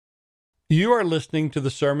You are listening to the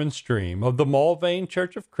sermon stream of the Mulvane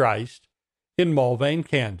Church of Christ in Mulvane,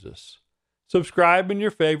 Kansas. Subscribe in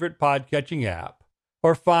your favorite podcatching app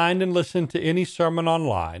or find and listen to any sermon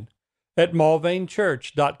online at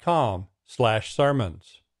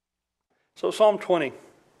mulvanechurch.com/sermons. So Psalm 20,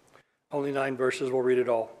 only 9 verses, we'll read it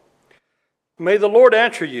all. May the Lord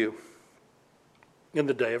answer you in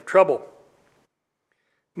the day of trouble.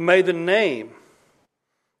 May the name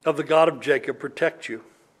of the God of Jacob protect you.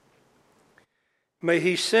 May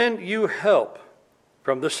he send you help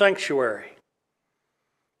from the sanctuary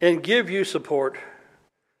and give you support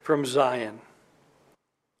from Zion.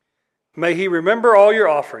 May he remember all your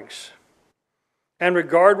offerings and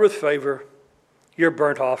regard with favor your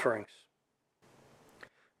burnt offerings.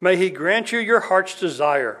 May he grant you your heart's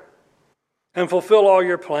desire and fulfill all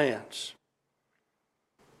your plans.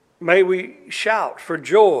 May we shout for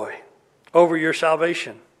joy over your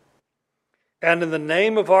salvation, and in the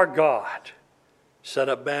name of our God, set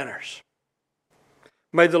up banners.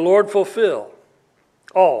 May the Lord fulfill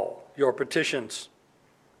all your petitions.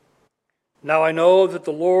 Now I know that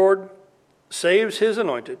the Lord saves his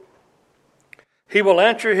anointed. He will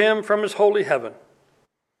answer him from his holy heaven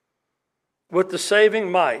with the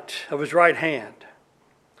saving might of his right hand.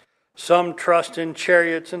 Some trust in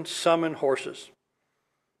chariots and some in horses,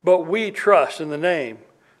 but we trust in the name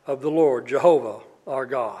of the Lord Jehovah our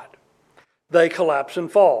God. They collapse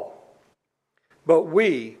and fall, but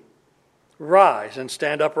we rise and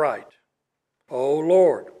stand upright. O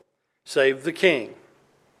Lord, save the King.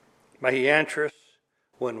 May he answer us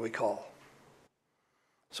when we call.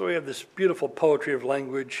 So we have this beautiful poetry of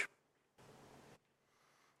language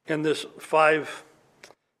in this 5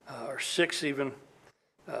 or 6 even,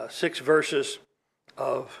 6 verses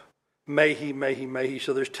of may he, may he, may he.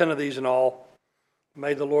 So there's 10 of these in all.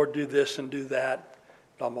 May the Lord do this and do that.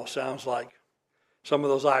 It almost sounds like some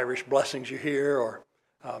of those Irish blessings you hear, or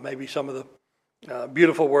maybe some of the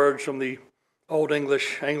beautiful words from the Old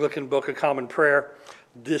English Anglican Book of Common Prayer.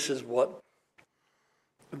 This is what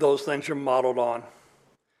those things are modeled on.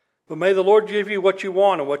 But may the Lord give you what you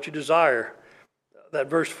want and what you desire. That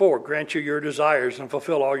verse 4, grant you your desires and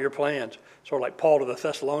fulfill all your plans. Sort of like Paul to the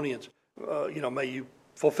Thessalonians. May you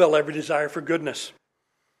fulfill every desire for goodness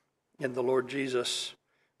in the Lord Jesus.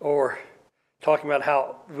 Or talking about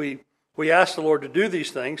how we ask the Lord to do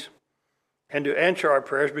these things and to answer our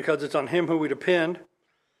prayers because it's on him who we depend.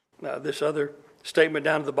 This other statement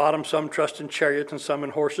down at the bottom, some trust in chariots and some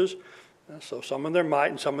in horses. So some in their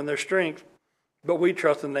might and some in their strength. But we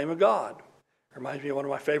trust in the name of God. It reminds me of one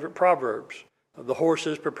of my favorite proverbs. The horse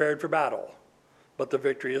is prepared for battle, but the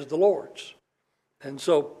victory is the Lord's. And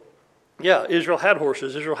so, Israel had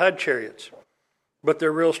horses, Israel had chariots, but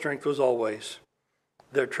their real strength was always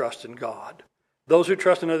their trust in God. Those who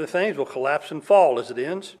trust in other things will collapse and fall as it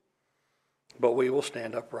ends, but we will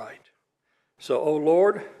stand upright. So, O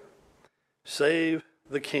Lord, save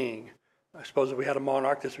the King. I suppose if we had a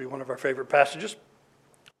monarch, this would be one of our favorite passages.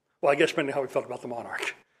 Well, I guess depending on how we felt about the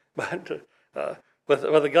monarch. But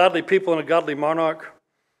with a godly people and a godly monarch,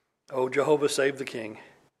 O Jehovah, save the King,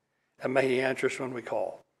 and may he answer us when we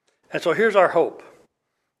call. And so here's our hope.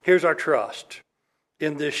 Here's our trust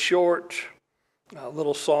in this short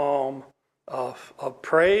little psalm of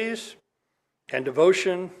praise and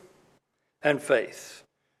devotion and faith.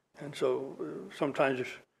 And so sometimes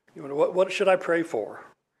if you wonder, what should I pray for?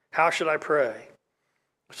 How should I pray?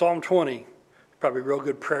 Psalm 20 is probably a real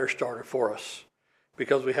good prayer starter for us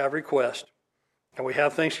because we have requests and we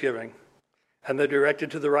have thanksgiving and they're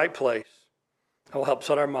directed to the right place. It will help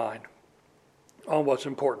set our mind on what's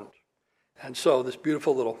important. And so this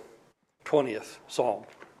beautiful little 20th Psalm.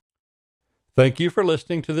 Thank you for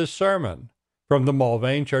listening to this sermon from the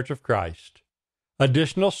Mulvane Church of Christ.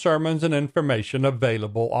 Additional sermons and information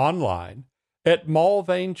available online at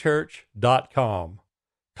mulvanechurch.com.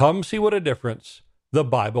 Come see what a difference the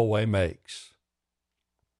Bible way makes.